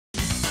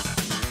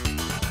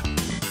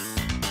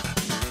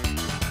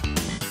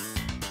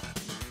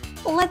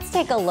Let's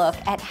take a look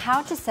at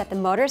how to set the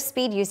motor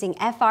speed using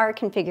FR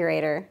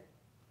Configurator.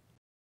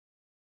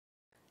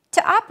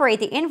 To operate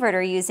the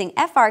inverter using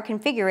FR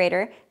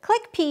Configurator,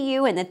 click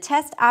PU in the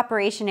Test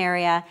Operation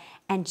area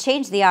and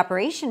change the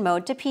operation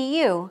mode to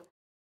PU.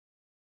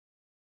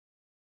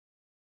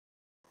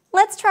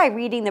 Let's try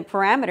reading the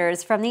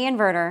parameters from the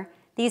inverter.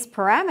 These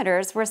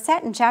parameters were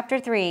set in Chapter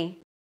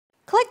 3.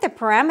 Click the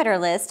parameter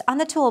list on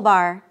the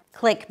toolbar.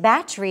 Click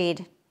Batch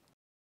Read.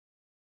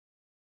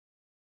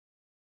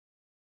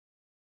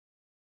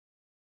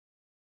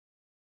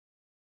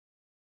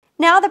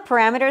 Now the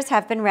parameters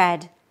have been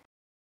read.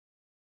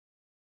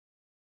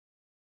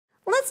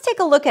 Let's take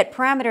a look at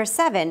parameter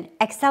 7,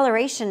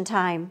 acceleration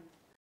time.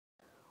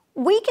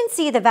 We can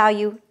see the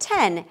value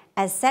 10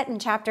 as set in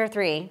Chapter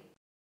 3.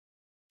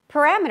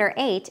 Parameter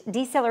 8,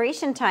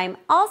 deceleration time,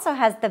 also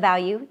has the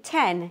value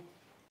 10.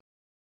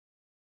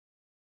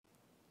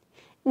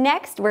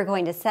 Next, we're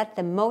going to set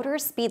the motor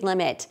speed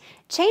limit.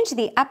 Change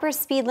the upper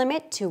speed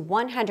limit to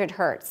 100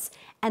 Hz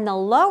and the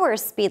lower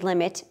speed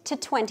limit to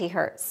 20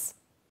 Hz.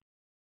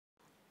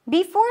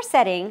 Before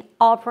setting,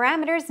 all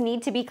parameters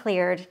need to be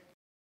cleared.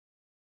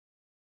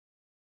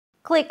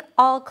 Click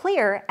All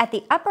Clear at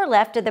the upper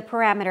left of the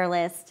parameter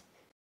list.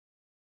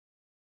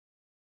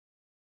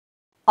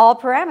 All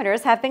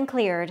parameters have been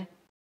cleared.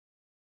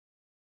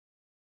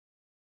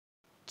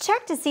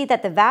 Check to see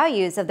that the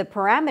values of the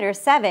parameter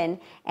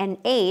 7 and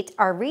 8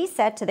 are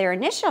reset to their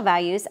initial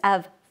values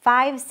of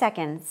 5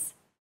 seconds.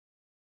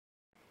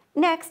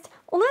 Next,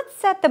 let's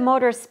set the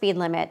motor speed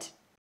limit.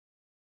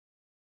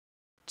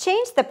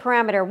 Change the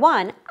parameter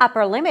 1,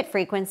 upper limit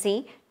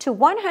frequency, to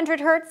 100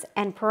 Hz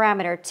and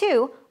parameter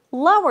 2,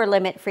 lower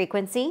limit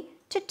frequency,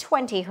 to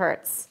 20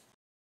 Hz.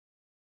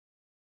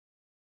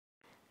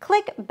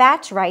 Click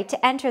Batch Write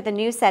to enter the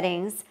new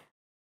settings.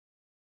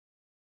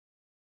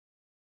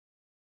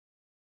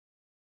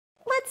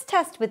 Let's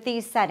test with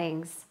these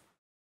settings.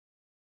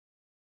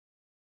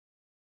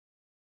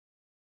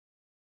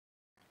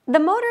 The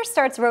motor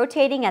starts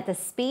rotating at the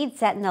speed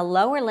set in the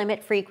lower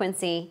limit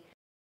frequency.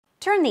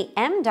 Turn the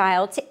M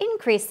dial to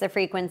increase the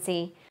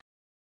frequency.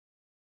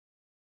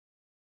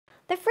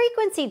 The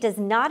frequency does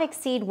not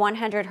exceed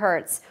 100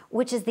 Hz,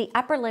 which is the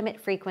upper limit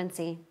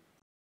frequency.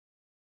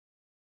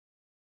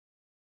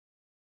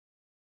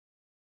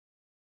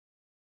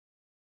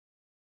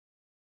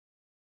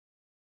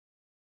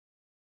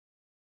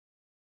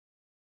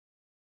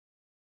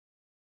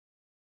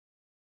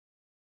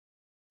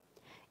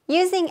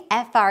 Using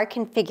FR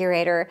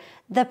Configurator,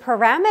 the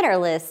parameter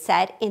list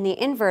set in the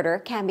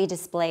inverter can be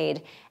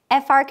displayed.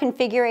 FR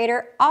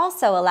Configurator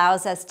also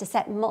allows us to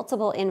set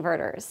multiple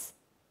inverters.